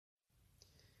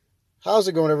How's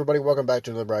it going, everybody? Welcome back to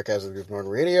another broadcast of the Goof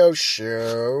Norton Radio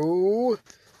Show.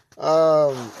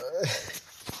 Um,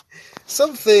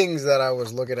 some things that I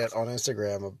was looking at on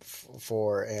Instagram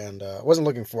for, and wasn't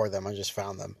looking for them. I just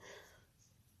found them.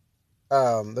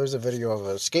 There's a video of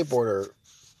a skateboarder,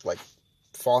 like,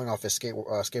 falling off his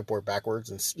skateboard backwards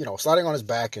and, sliding on his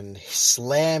back and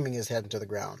slamming his head into the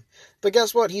ground. But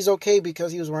guess what? He's okay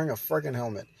because he was wearing a freaking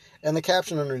helmet. And the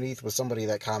caption underneath was somebody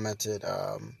that commented,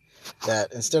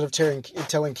 that instead of telling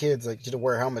kids like to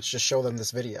wear helmets, just show them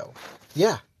this video.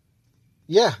 Yeah,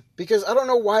 because I don't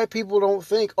know why people don't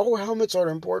think, oh, helmets are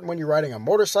important when you're riding a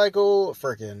motorcycle, a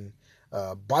freaking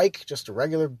bike, just a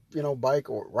regular,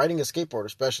 bike, or riding a skateboard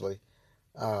especially.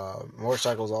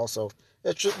 Motorcycles also.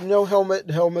 It's just,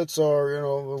 helmets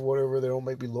are, whatever, they don't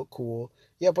make me look cool.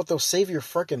 Yeah, but they'll save your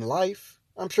freaking life.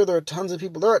 I'm sure there are tons of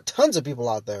people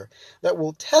out there that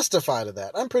will testify to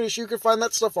that. I'm pretty sure you can find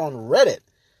that stuff on Reddit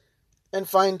and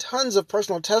find tons of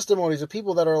personal testimonies of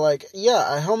people that are like,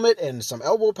 yeah, a helmet and some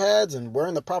elbow pads and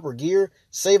wearing the proper gear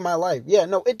saved my life. Yeah,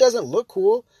 no, it doesn't look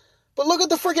cool, but look at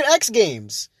the freaking X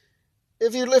Games.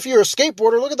 If you're a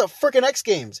skateboarder, look at the freaking X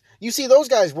Games. You see those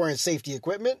guys wearing safety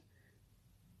equipment.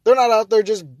 They're not out there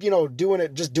just, doing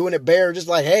it bare, just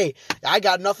like, hey, I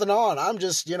got nothing on. I'm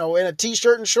just, in a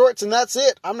t-shirt and shorts and that's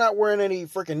it. I'm not wearing any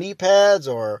freaking knee pads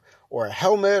or a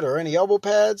helmet or any elbow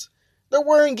pads. They're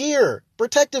wearing gear,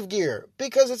 protective gear,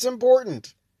 because it's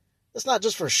important. It's not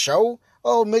just for show.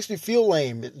 Oh, it makes me feel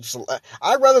lame.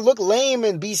 I'd rather look lame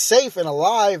and be safe and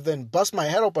alive than bust my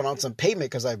head open on some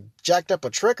pavement because I jacked up a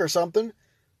trick or something.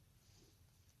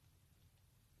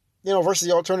 Versus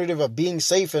the alternative of being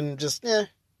safe and just, being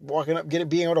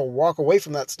able to walk away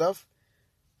from that stuff.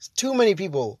 Too many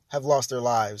people have lost their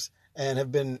lives and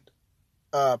have been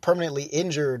permanently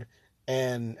injured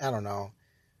and, I don't know,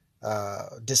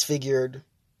 disfigured,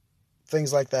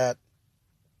 things like that,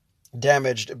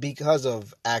 damaged because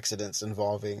of accidents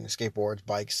involving skateboards,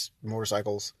 bikes,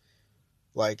 motorcycles.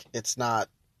 Like, it's not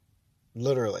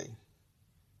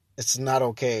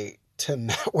okay to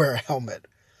not wear a helmet.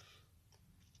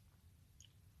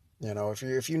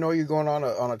 If you know you're going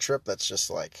on a trip that's just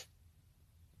like,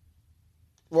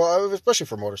 well, especially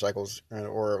for motorcycles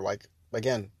or like,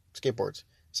 again, skateboards,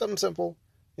 something simple,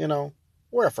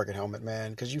 wear a freaking helmet,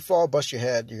 man, because you fall, bust your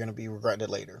head, you're going to be regretting it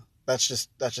later. That's just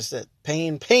it.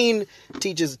 Pain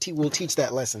will teach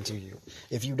that lesson to you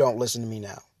if you don't listen to me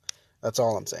now. That's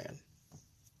all I'm saying.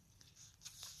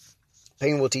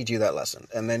 Pain will teach you that lesson,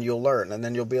 and then you'll learn, and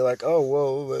then you'll be like, oh,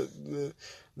 well,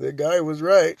 the guy was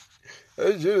right.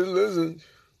 I should have listened.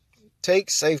 Take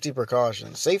safety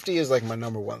precautions. Safety is like my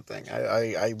number one thing.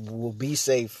 I will be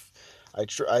safe. I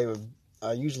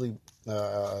usually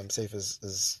I'm safe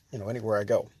as anywhere I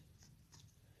go.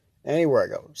 Anywhere I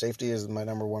go, safety is my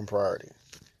number one priority.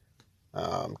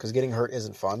 Because getting hurt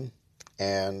isn't fun,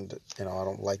 and I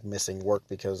don't like missing work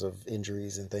because of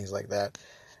injuries and things like that.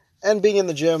 And being in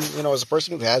the gym, as a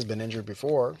person who has been injured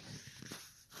before,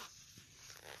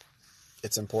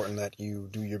 it's important that you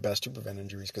do your best to prevent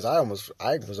injuries, because I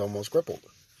was almost crippled.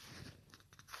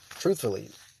 Truthfully,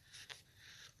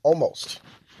 almost.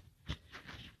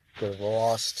 Could have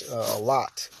lost a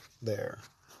lot there,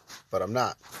 but I'm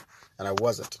not, and I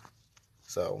wasn't.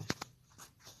 So,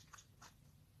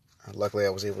 luckily, I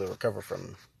was able to recover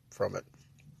from it.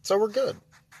 So we're good.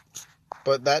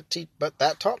 But that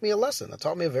taught me a lesson. It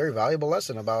taught me a very valuable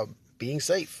lesson about being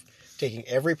safe, taking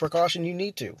every precaution you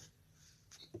need to.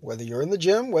 Whether you're in the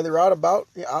gym, whether you're out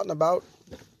and about,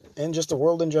 in just the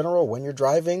world in general, when you're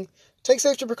driving, take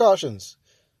safety precautions.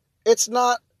 It's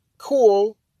not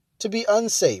cool to be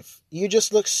unsafe. You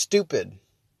just look stupid.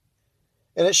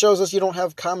 And it shows us you don't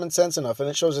have common sense enough, and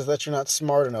it shows us that you're not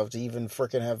smart enough to even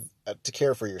freaking have to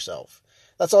care for yourself.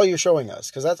 That's all you're showing us,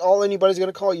 because that's all anybody's going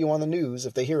to call you on the news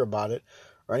if they hear about it,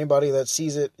 or anybody that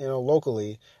sees it,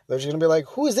 locally. They're just going to be like,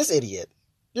 who is this idiot?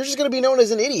 You're just going to be known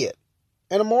as an idiot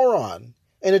and a moron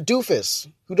and a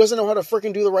doofus who doesn't know how to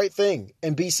freaking do the right thing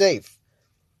and be safe.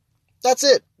 That's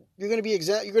it. You're going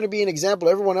to be an example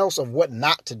to everyone else of what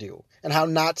not to do and how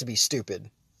not to be stupid.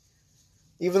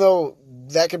 Even though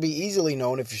that could be easily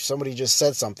known if somebody just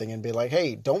said something and be like,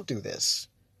 hey, don't do this.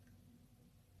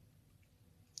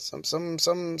 Some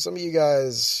of you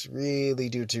guys really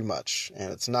do too much,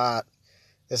 and it's not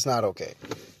okay.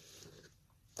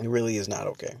 It really is not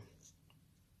okay.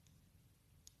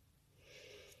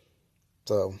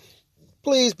 So,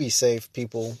 please be safe,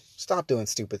 people. Stop doing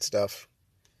stupid stuff.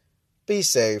 Be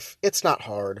safe. It's not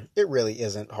hard. It really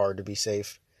isn't hard to be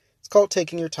safe. It's called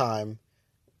taking your time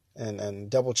and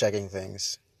double checking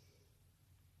things.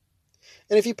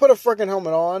 And if you put a freaking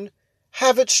helmet on,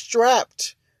 have it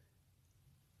strapped.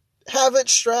 have it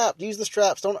strapped. Use the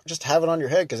straps. Don't just have it on your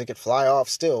head because it could fly off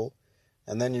still.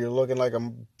 And then you're looking like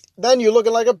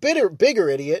a bigger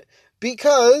idiot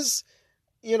because,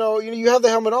 you have the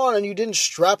helmet on and you didn't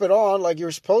strap it on like you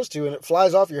were supposed to and it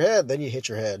flies off your head. Then you hit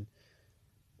your head.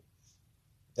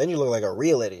 Then you look like a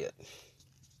real idiot.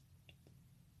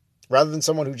 Rather than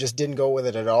someone who just didn't go with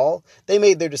it at all, they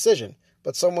made their decision.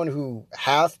 But someone who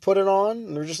half put it on,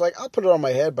 and they're just like, I'll put it on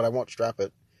my head, but I won't strap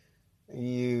it.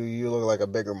 You look like a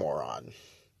bigger moron.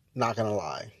 Not gonna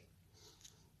lie.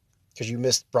 Because you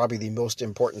missed probably the most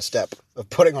important step of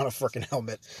putting on a freaking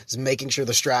helmet, is making sure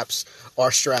the straps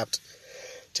are strapped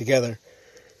together.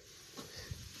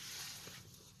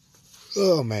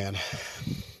 Oh, man.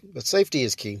 But safety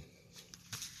is key.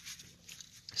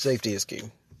 Safety is key.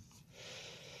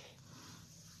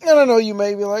 And I know you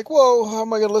may be like, whoa, how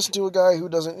am I going to listen to a guy who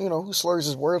doesn't, who slurs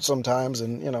his words sometimes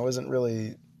and, isn't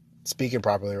really speaking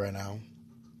properly right now?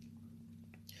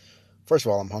 First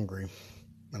of all, I'm hungry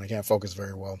and I can't focus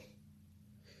very well.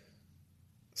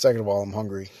 Second of all, I'm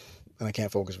hungry and I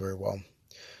can't focus very well.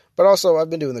 But also, I've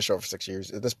been doing this show for 6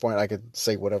 years. At this point, I could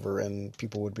say whatever and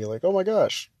people would be like, oh my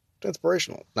gosh,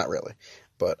 inspirational. Not really.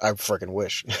 But I freaking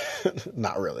wish.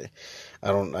 Not really.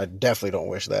 I definitely don't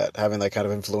wish that. Having that kind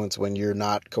of influence when you're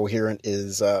not coherent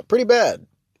is pretty bad.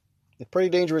 A pretty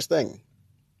dangerous thing.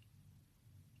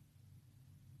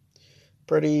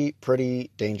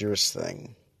 Pretty dangerous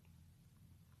thing.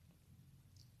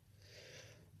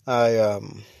 I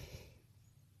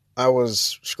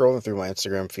was scrolling through my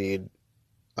Instagram feed,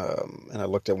 and I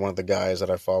looked at one of the guys that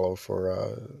I follow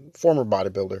for former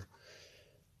bodybuilder.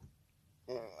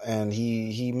 And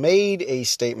he made a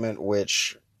statement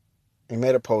he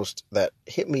made a post that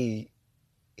hit me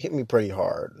pretty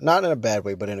hard. Not in a bad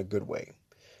way, but in a good way.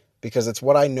 Because it's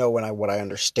what I know and what I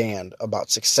understand about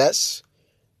success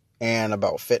and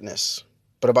about fitness.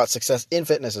 But about success in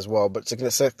fitness as well. But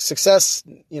success,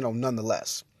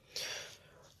 nonetheless.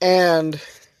 And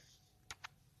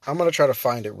I'm going to try to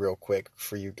find it real quick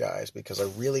for you guys because I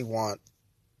really want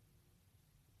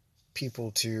people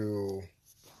to...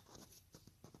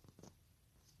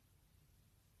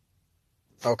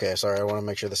 Okay, sorry, I want to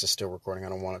make sure this is still recording. I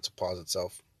don't want it to pause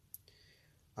itself.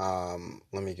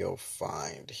 Let me go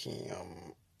find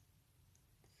him.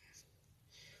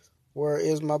 Where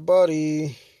is my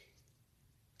buddy?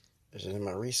 Is it in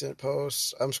my recent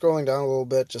posts? I'm scrolling down a little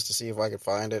bit just to see if I can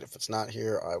find it. If it's not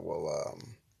here, I will,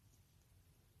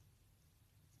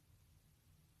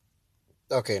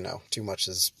 Okay, no, too much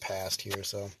has passed here,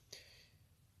 so...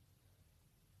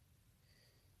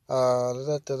 Do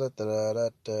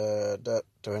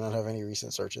I not have any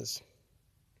recent searches?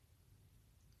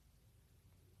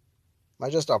 Am I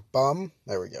just a bum?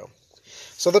 There we go.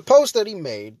 So the post that he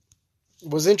made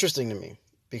was interesting to me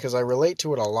because I relate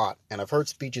to it a lot and I've heard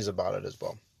speeches about it as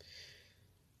well.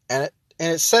 And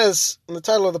it says, and the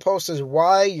title of the post is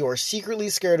Why You're Secretly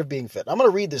Scared of Being Fit. I'm going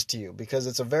to read this to you because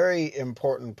it's a very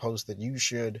important post that you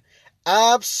should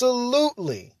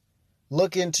absolutely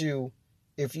look into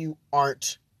if you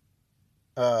aren't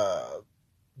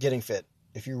getting fit,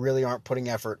 if you really aren't putting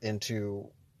effort into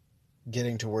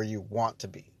getting to where you want to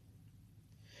be.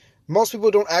 Most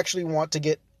people don't actually want to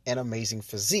get an amazing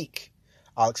physique.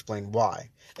 I'll explain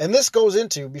why. And this goes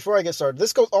into, before I get started,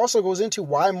 also goes into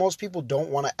why most people don't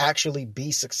want to actually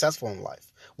be successful in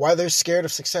life. Why they're scared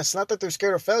of success. Not that they're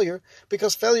scared of failure,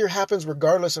 because failure happens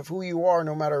regardless of who you are,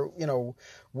 no matter,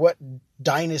 what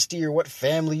dynasty or what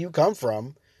family you come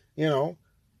from,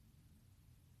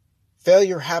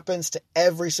 Failure happens to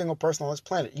every single person on this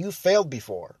planet. You failed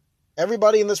before.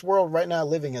 Everybody in this world right now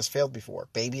living has failed before.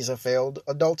 Babies have failed.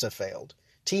 Adults have failed.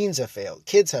 Teens have failed.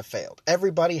 Kids have failed.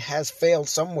 Everybody has failed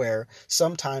somewhere,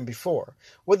 sometime before.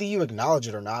 Whether you acknowledge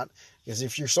it or not, because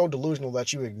if you're so delusional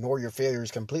that you ignore your failures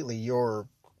completely, you're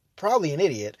probably an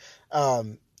idiot,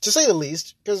 to say the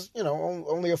least. Because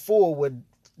only a fool would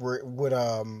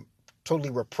totally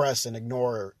repress and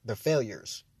ignore the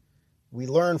failures. We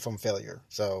learn from failure,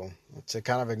 so to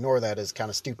kind of ignore that is kind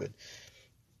of stupid.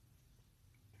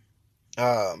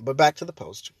 But back to the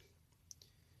post.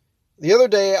 The other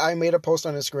day, I made a post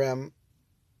on Instagram,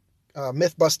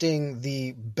 myth-busting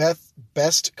the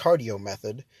best cardio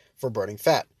method for burning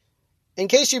fat. In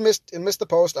case you missed the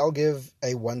post, I'll give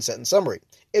a one-sentence summary.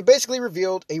 It basically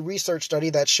revealed a research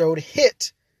study that showed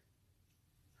HIIT,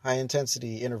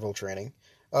 high-intensity interval training,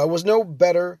 was no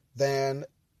better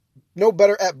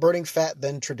at burning fat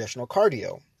than traditional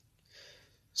cardio.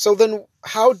 So then,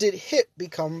 how did HIIT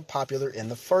become popular in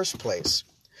the first place?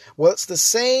 Well, it's the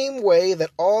same way that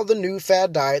all the new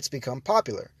fad diets become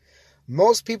popular.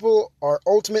 Most people are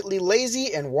ultimately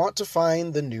lazy and want to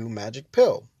find the new magic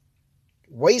pill.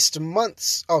 waste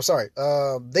months. Oh, sorry.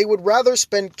 They would rather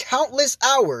spend countless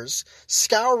hours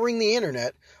scouring the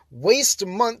internet, waste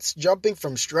months jumping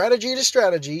from strategy to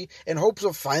strategy in hopes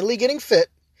of finally getting fit,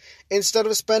 instead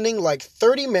of spending like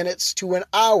 30 minutes to an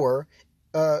hour,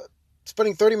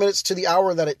 spending 30 minutes to the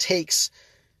hour that it takes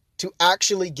to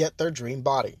actually get their dream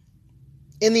body.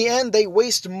 In the end, they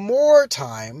waste more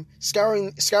time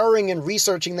scouring and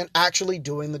researching than actually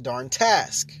doing the darn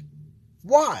task.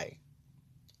 Why?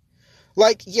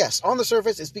 Like, yes, on the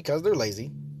surface, it's because they're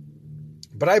lazy.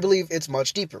 But I believe it's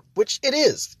much deeper, which it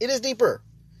is. It is deeper.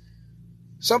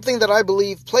 Something that I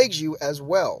believe plagues you as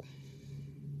well.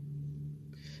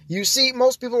 You see,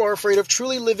 most people are afraid of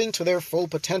truly living to their full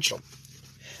potential.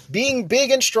 Being big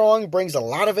and strong brings a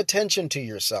lot of attention to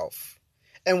yourself.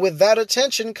 And with that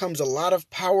attention comes a lot of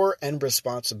power and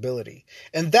responsibility.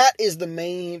 And that is the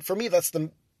main, for me, that's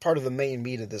the part of the main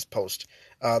meat of this post.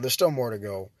 There's still more to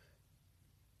go.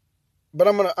 But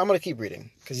I'm gonna keep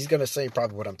reading, because he's gonna say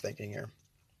probably what I'm thinking here.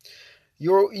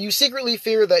 You secretly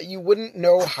fear that you wouldn't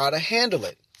know how to handle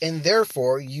it, and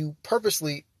therefore you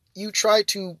try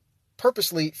to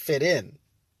purposely fit in.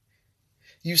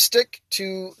 You stick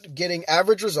to getting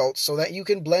average results so that you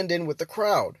can blend in with the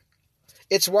crowd.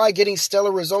 It's why getting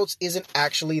stellar results isn't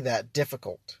actually that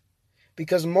difficult,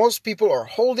 because most people are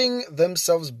holding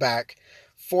themselves back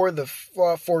for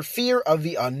fear of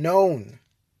the unknown.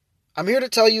 I'm here to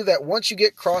tell you that once you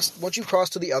cross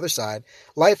to the other side,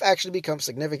 life actually becomes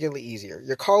significantly easier.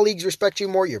 Your colleagues respect you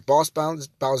more, your boss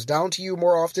bows down to you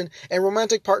more often, and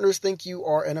romantic partners think you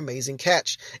are an amazing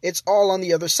catch. It's all on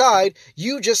the other side.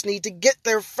 You just need to get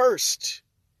there first.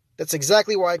 That's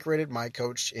exactly why I created My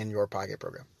Coach in Your Pocket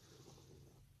program.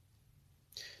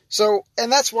 So, and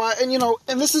that's why,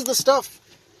 and this is the stuff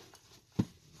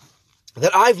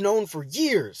that I've known for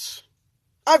years.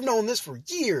 I've known this for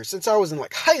years. Since I was in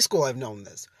like high school, I've known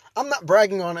this. I'm not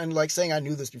bragging on and like saying I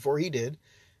knew this before he did.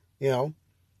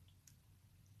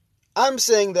 I'm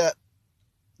saying that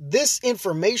this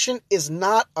information is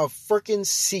not a freaking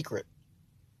secret.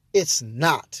 It's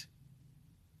not.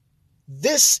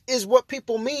 This is what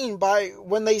people mean by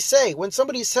when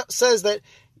somebody says that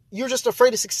you're just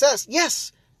afraid of success.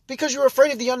 Yes. Because you're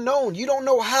afraid of the unknown. You don't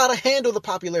know how to handle the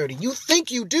popularity. You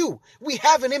think you do. We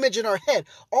have an image in our head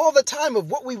all the time of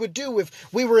what we would do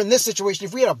if we were in this situation.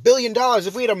 If we had $1 billion,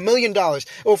 if we had $1 million, or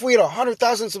if we had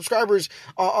 100,000 subscribers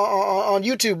on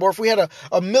YouTube, or if we had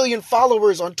a million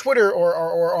followers on Twitter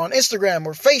or on Instagram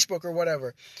or Facebook or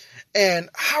whatever. And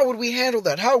how would we handle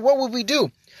that? What would we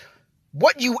do?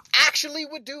 What you actually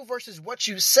would do versus what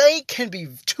you say can be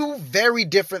two very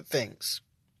different things.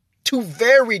 Two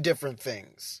very different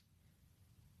things.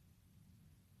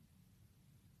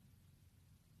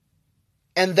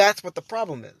 And that's what the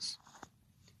problem is.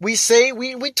 We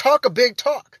talk a big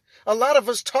talk. A lot of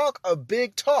us talk a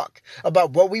big talk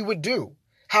about what we would do,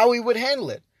 how we would handle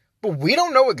it. But we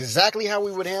don't know exactly how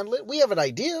we would handle it. We have an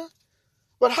idea.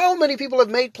 But how many people have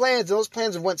made plans and those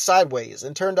plans have went sideways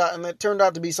and it turned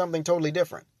out to be something totally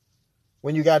different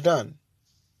when you got done?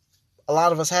 A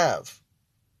lot of us have.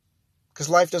 Because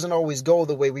life doesn't always go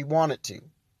the way we want it to.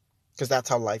 Because that's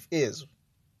how life is.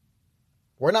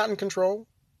 We're not in control.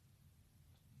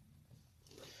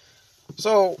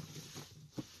 So,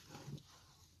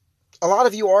 a lot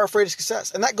of you are afraid of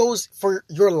success. And that goes for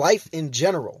your life in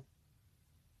general.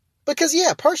 Because,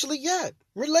 partially,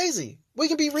 we're lazy. We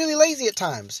can be really lazy at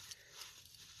times.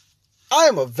 I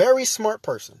am a very smart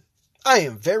person. I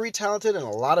am very talented in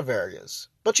a lot of areas.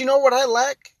 But you know what I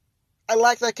lack? I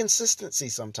lack that consistency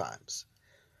sometimes.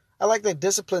 I like that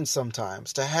discipline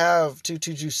sometimes to have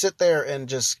to sit there and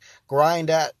just grind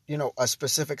at, a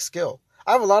specific skill.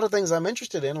 I have a lot of things I'm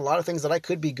interested in, a lot of things that I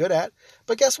could be good at.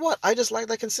 But guess what? I just like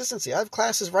that consistency. I have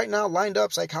classes right now lined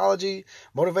up, psychology,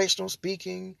 motivational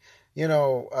speaking,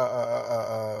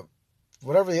 whatever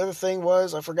the other thing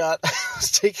was, I forgot I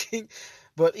was taking.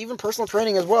 But even personal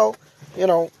training as well,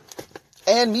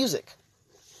 and music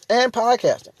and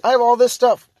podcasting. I have all this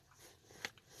stuff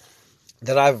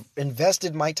that I've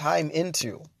invested my time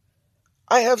into.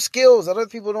 I have skills that other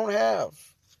people don't have.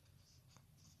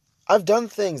 I've done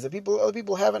things that other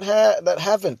people haven't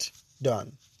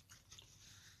done.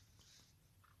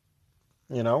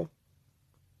 The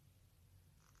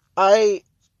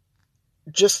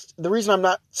reason I'm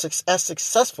not as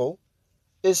successful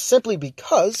is simply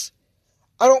because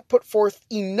I don't put forth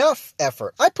enough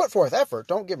effort. I put forth effort,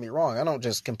 don't get me wrong. I don't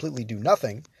just completely do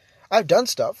nothing. I've done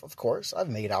stuff, of course. I've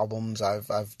made albums. I've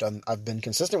been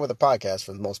consistent with the podcast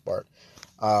for the most part.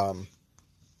 I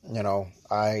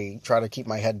try to keep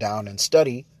my head down and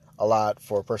study a lot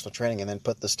for personal training and then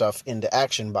put the stuff into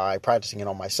action by practicing it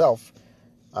on myself.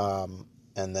 And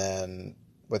then,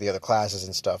 with the other classes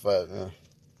and stuff.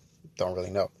 Don't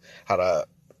really know how to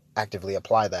actively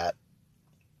apply that.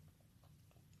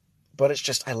 But it's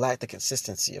just I lack the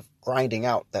consistency of grinding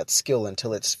out that skill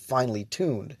until it's finely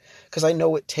tuned. Because I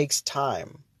know it takes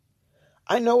time.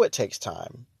 I know it takes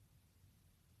time.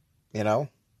 You know?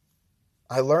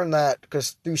 I learned that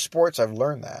because through sports I've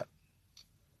learned that.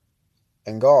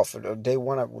 In golf, day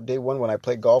one when I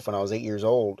played golf when I was 8 years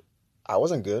old, I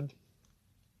wasn't good.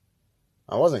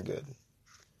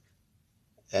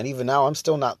 And even now, I'm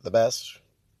still not the best.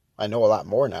 I know a lot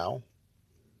more now.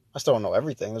 I still don't know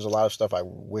everything. There's a lot of stuff I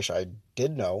wish I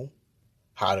did know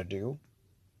how to do.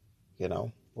 You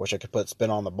know, wish I could put spin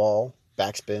on the ball,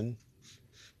 backspin,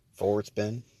 forward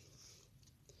spin.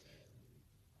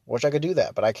 Wish I could do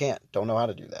that, but I can't. Don't know how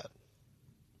to do that.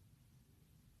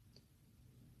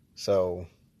 So,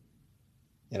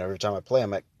 you know, every time I play,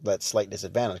 I'm at that slight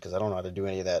disadvantage because I don't know how to do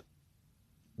any of that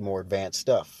more advanced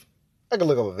stuff. I could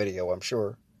look up a video, I'm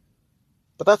sure.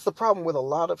 But that's the problem with a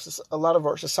lot of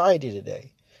our society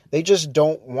today. They just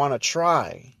don't want to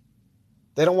try.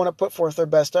 They don't want to put forth their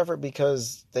best effort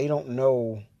because they don't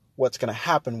know what's going to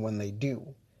happen when they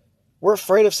do. We're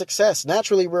afraid of success.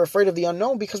 Naturally, we're afraid of the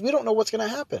unknown because we don't know what's going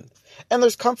to happen. And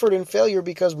there's comfort in failure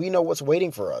because we know what's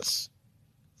waiting for us.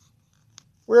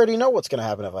 We already know what's going to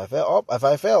happen if I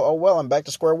fail. Oh well, I'm back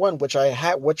to square one, which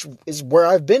is where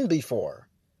I've been before.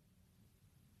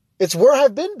 It's where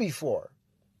I've been before.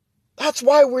 That's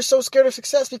why we're so scared of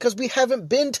success, because we haven't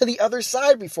been to the other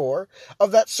side before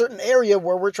of that certain area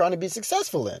where we're trying to be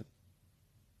successful in. I'm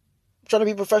trying to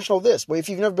be professional this. Well, if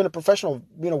you've never been a professional,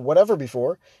 whatever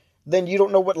before, then you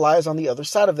don't know what lies on the other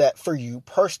side of that for you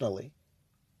personally.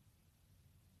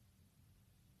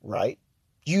 Right?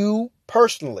 You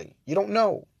personally. You don't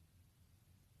know.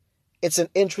 It's an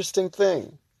interesting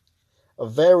thing. A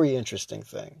very interesting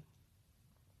thing.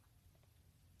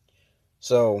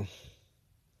 So,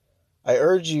 I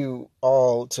urge you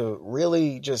all to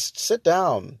really just sit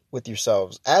down with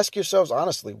yourselves. Ask yourselves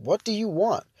honestly, what do you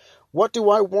want? What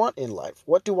do I want in life?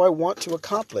 What do I want to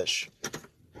accomplish?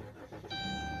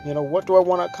 What do I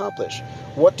want to accomplish?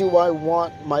 What do I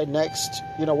want my next,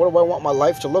 what do I want my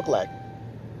life to look like?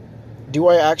 Do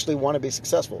I actually want to be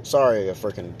successful? Sorry, I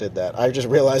freaking did that. I just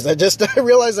realized I did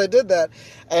that,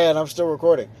 and I'm still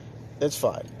recording. It's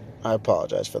fine. I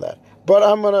apologize for that. But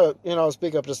I'm going to,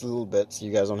 speak up just a little bit so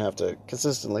you guys don't have to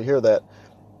consistently hear that.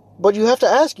 But you have to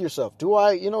ask yourself, do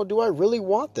I really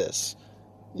want this?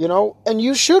 And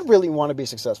you should really want to be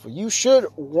successful. You should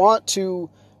want to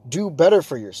do better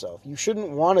for yourself. You shouldn't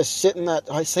want to sit in that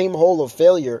same hole of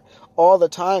failure all the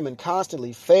time and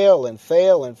constantly fail and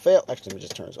fail and fail. Actually, let me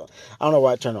just turn this on. I don't know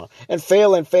why I turned it on. And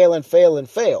fail and fail and fail and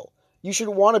fail. You should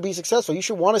want to be successful. You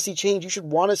should want to see change. You should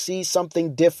want to see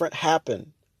something different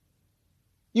happen.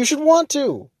 You should want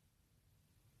to.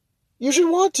 You should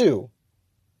want to.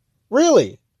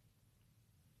 Really.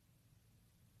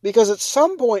 Because at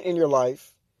some point in your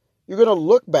life, you're going to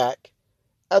look back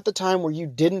at the time where you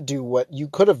didn't do what you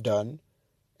could have done,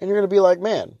 and you're going to be like,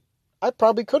 man, I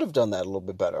probably could have done that a little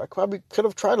bit better. I probably could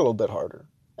have tried a little bit harder,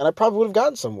 and I probably would have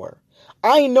gotten somewhere.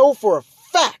 I know for a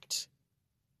fact,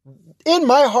 in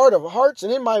my heart of hearts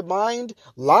and in my mind,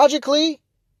 logically,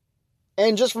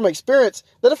 and just from experience,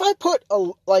 that if I put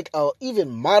a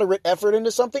even moderate effort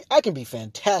into something, I can be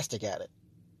fantastic at it.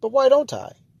 But why don't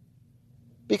I?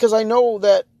 Because I know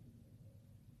that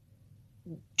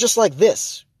just like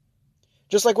this,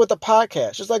 just like with the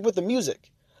podcast, just like with the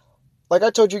music, like I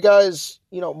told you guys,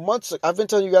 months, I've been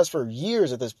telling you guys for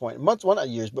years at this point, months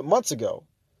ago,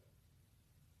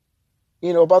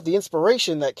 about the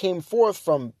inspiration that came forth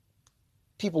from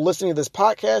people listening to this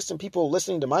podcast and people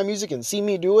listening to my music and see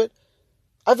me do it.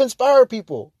 I've inspired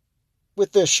people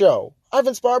with this show. I've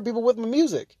inspired people with my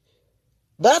music.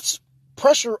 That's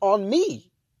pressure on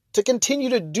me to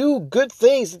continue to do good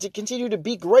things and to continue to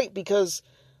be great, because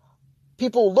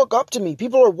people look up to me.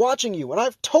 People are watching you. And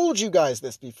I've told you guys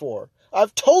this before.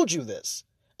 I've told you this.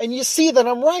 And you see that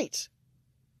I'm right.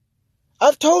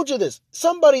 I've told you this.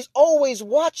 Somebody's always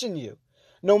watching you.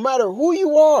 No matter who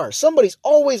you are, somebody's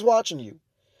always watching you.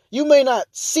 You may not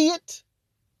see it,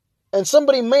 and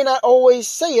somebody may not always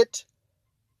say it,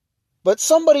 but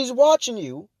somebody's watching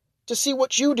you to see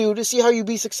what you do, to see how you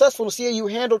be successful, to see how you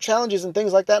handle challenges and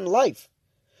things like that in life.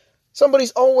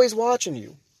 Somebody's always watching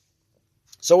you.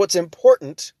 So it's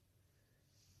important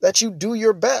that you do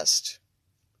your best.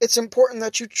 It's important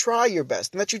that you try your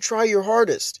best and that you try your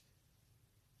hardest.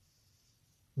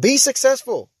 Be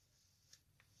successful.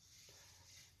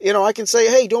 I can say,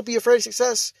 hey, don't be afraid of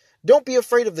success. Don't be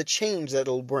afraid of the change that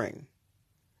it'll bring.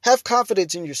 Have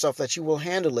confidence in yourself that you will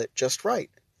handle it just right.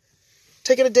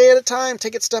 Take it a day at a time.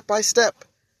 Take it step by step.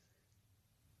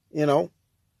 You know,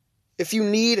 if you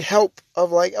need help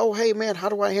of like, oh, hey man, how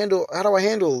do I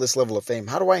handle this level of fame?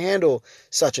 How do I handle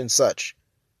such and such?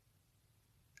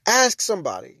 Ask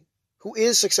somebody who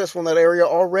is successful in that area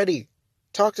already.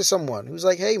 Talk to someone who's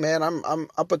like, hey man, I'm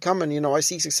up and coming, I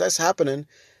see success happening,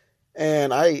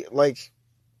 and I like,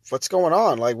 what's going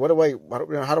on? Like,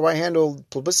 how do I handle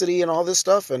publicity and all this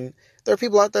stuff? And there are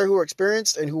people out there who are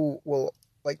experienced and who will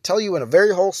like tell you in a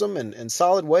very wholesome and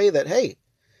solid way that, hey,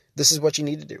 this is what you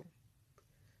need to do.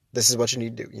 This is what you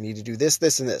need to do. You need to do this,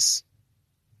 this, and this.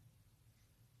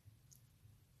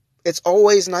 It's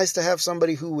always nice to have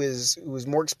somebody who is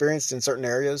more experienced in certain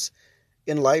areas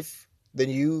in life than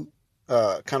you,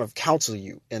 kind of counsel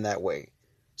you in that way.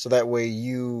 So that way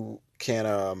you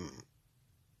can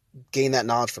gain that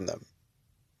knowledge from them.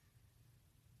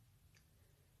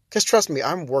 Because trust me,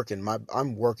 I'm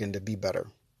working to be better.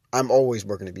 I'm always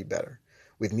working to be better.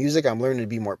 With music, I'm learning to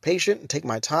be more patient and take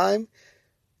my time.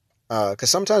 Because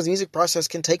sometimes the music process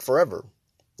can take forever.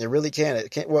 It really can.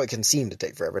 It can seem to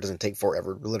take forever. It doesn't take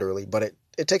forever, literally, but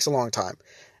it takes a long time.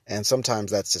 And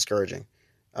sometimes that's discouraging.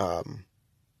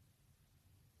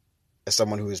 As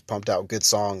someone who has pumped out good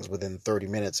songs within 30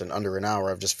 minutes and under an hour,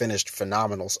 I've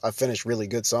finished really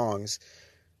good songs.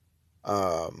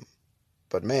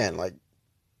 But man, like,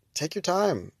 take your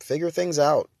time, figure things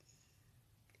out.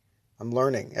 I'm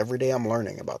learning. Every day I'm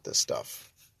learning about this stuff.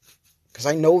 Because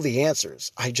I know the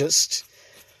answers.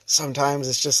 Sometimes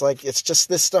it's just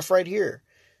this stuff right here.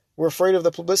 We're afraid of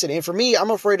the publicity. And for me,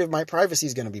 I'm afraid of my privacy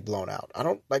is going to be blown out.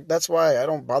 That's why I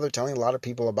don't bother telling a lot of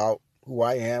people about who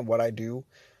I am, what I do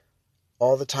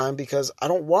all the time, because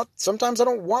sometimes I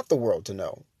don't want the world to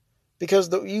know. Because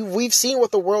we've seen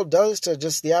what the world does to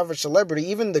just the average celebrity,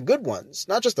 even the good ones,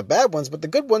 not just the bad ones, but the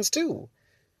good ones too.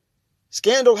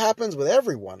 Scandal happens with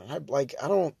everyone. I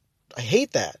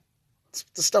hate that. It's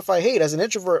the stuff I hate. As an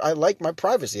introvert, I like my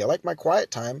privacy. I like my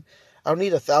quiet time. I don't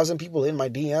need 1,000 people in my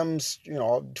DMs,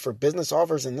 for business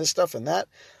offers and this stuff and that.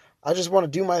 I just want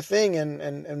to do my thing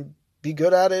and be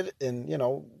good at it and,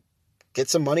 get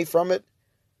some money from it.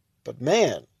 But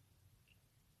man,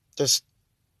 that's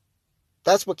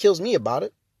what kills me about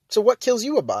it. So what kills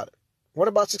you about it? What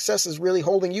about success is really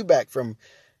holding you back from,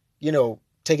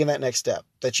 taking that next step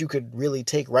that you could really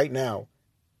take right now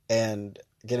and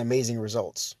get amazing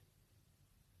results?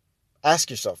 Ask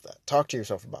yourself that. Talk to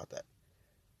yourself about that.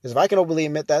 Because if I can openly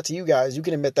admit that to you guys, you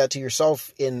can admit that to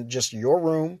yourself in just your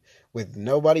room with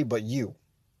nobody but you.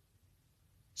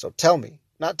 So tell me.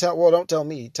 Don't tell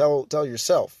me. Tell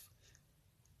yourself.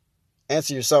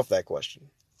 Answer yourself that question.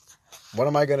 What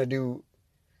am I going to do?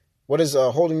 What is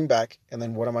holding me back? And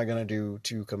then what am I going to do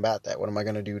to combat that? What am I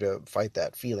going to do to fight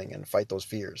that feeling and fight those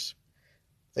fears?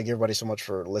 Thank you everybody so much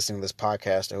for listening to this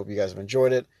podcast. I hope you guys have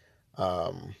enjoyed it.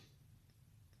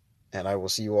 And I will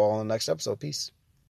see you all in the next episode. Peace.